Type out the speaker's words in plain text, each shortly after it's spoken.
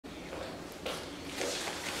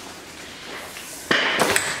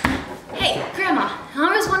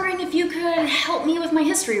could help me with my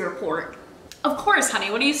history report. Of course,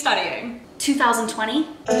 honey. What are you studying? 2020.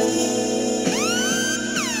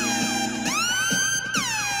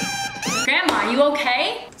 Grandma, are you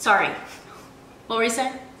okay? Sorry. What were you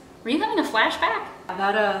saying? Were you having a flashback?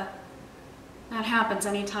 That happens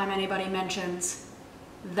anytime anybody mentions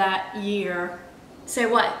that year. Say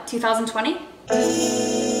what? 2020?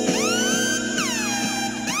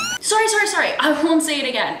 Sorry. I won't say it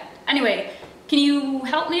again. Anyway, can you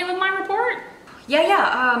help me with my report?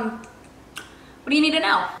 Yeah. What do you need to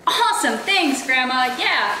know? Awesome, thanks, Grandma.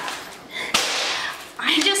 Yeah.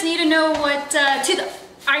 I just need to know what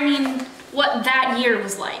what that year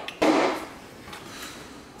was like.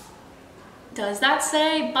 Does that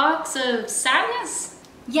say box of sadness?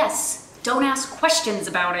 Yes. Don't ask questions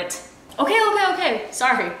about it. Okay.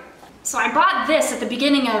 Sorry. So I bought this at the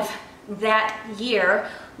beginning of that year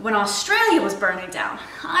when Australia was burning down.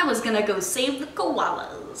 I was gonna go save the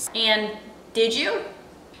koalas. And did you?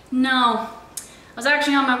 No. I was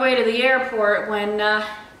actually on my way to the airport when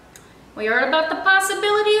we heard about the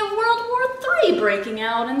possibility of World War III breaking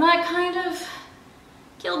out, and that kind of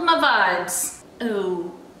killed my vibes.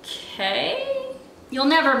 Okay? You'll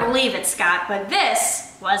never believe it, Scott, but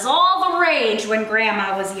this was all the rage when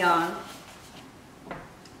Grandma was young.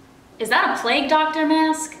 Is that a plague doctor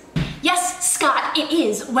mask? Yes, Scott, it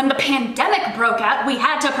is. When the pandemic broke out, we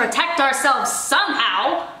had to protect ourselves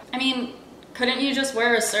somehow. I mean, couldn't you just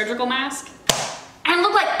wear a surgical mask? And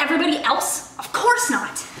look like everybody else? Of course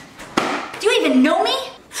not. Do you even know me?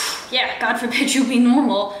 Yeah, God forbid you be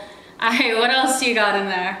normal. What else do you got in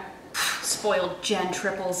there? Spoiled Gen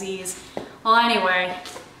Triple Z's. Well, anyway,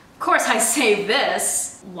 of course I saved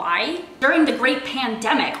this. Why? During the Great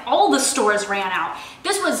Pandemic, all the stores ran out.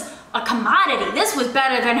 This was a commodity. This was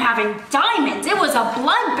better than having diamonds. It was a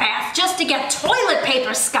bloodbath just to get toilet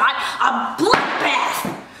paper, Scott. A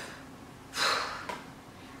bloodbath!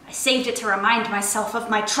 I saved it to remind myself of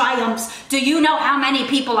my triumphs. Do you know how many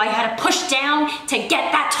people I had to push down to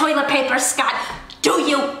get that toilet paper, Scott? Do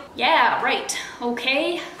you? Yeah, right.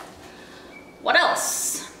 Okay. What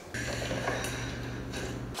else?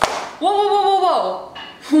 Whoa.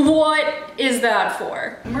 What is that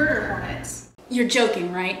for? Murder hornets. You're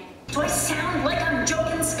joking, right? Do I sound like I'm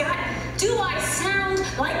joking, Scott? Do I sound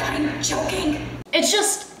like I'm joking? It's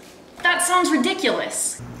just, that sounds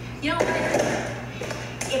ridiculous. You know what?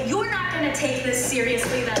 If you're not gonna take this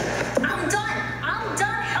seriously, then I'm done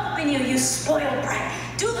helping you, you spoiled brat.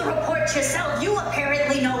 Do the report yourself. You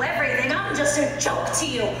apparently know everything. I'm just a joke to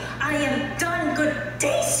you. I am done. Good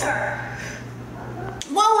day, sir.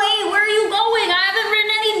 Whoa, wait, where are you going? I haven't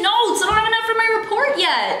written any notes. I don't have enough for my report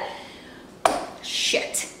yet.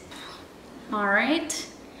 Shit. All right.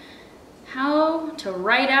 How to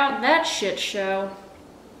write out that shit show.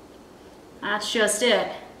 That's just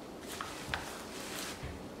it.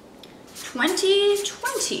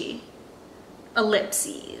 2020,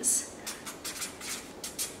 ellipses.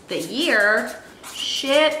 The year,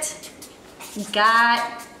 shit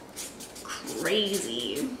got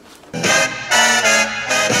crazy.